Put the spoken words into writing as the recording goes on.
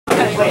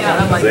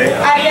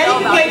bet he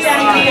can play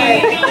Johnny B.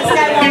 This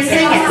guy wants to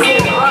sing it.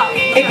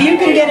 If you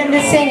can get him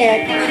to sing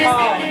it.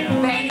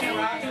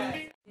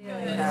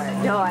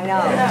 No, I know.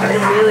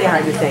 It's really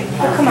hard to sing.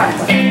 Oh, come on.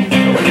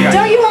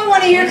 Don't you want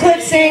one of your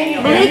Cliff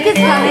sing? Blake is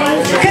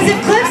coming. Because if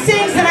Cliff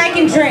sings, then I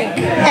can drink.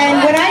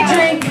 And when I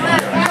drink,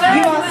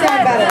 you all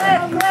sound better.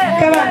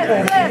 Come on,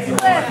 Cliff.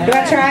 You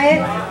want to try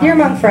it? You're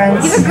among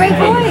friends. You have a great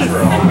voice.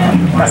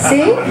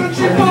 See?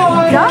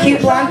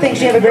 Cute blonde thinks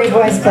you have a great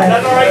voice, Cliff.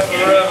 Come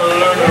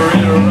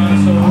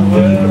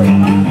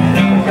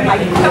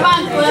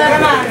on, Cliff.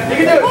 Come on. You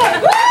can do it.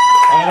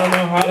 I don't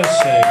know how to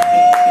sing.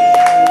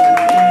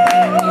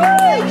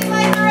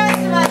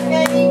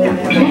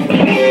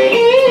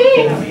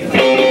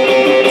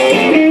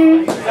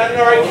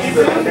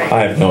 I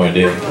have no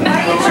idea.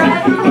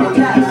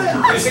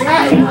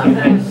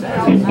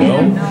 No?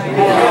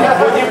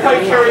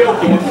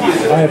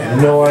 I have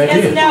no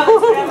idea.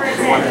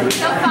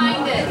 She'll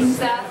find it,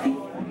 Seth.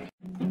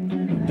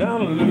 Down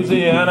in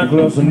Louisiana,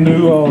 close to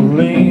New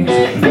Orleans,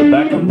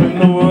 back up in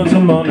the woods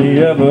among the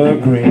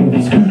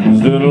evergreens,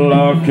 stood a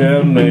log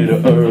cabin made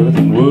of earth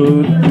and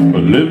wood,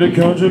 but lived a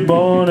country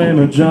boy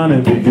named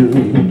Johnny B. Goode,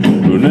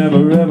 who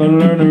never ever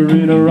learned to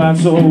read or write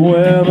so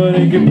well, but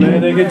he could play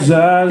the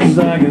guitar just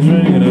like he's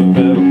ringing a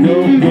bell.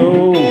 Go,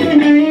 go,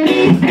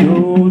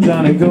 go,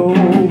 Johnny, go,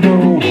 go,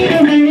 go,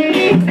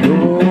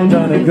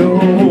 Johnny, go,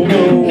 go,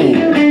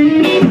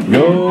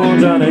 go,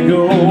 Johnny,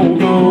 go,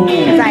 go.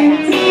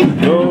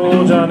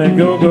 Go, Johnny,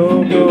 go,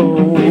 go, go.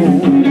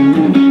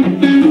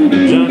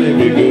 Johnny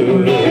be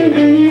good.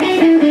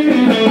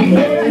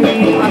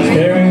 He's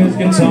carrying his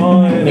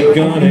guitar and a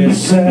gun in his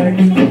sack.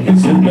 He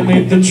sits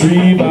beneath the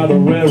tree by the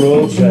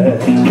railroad track.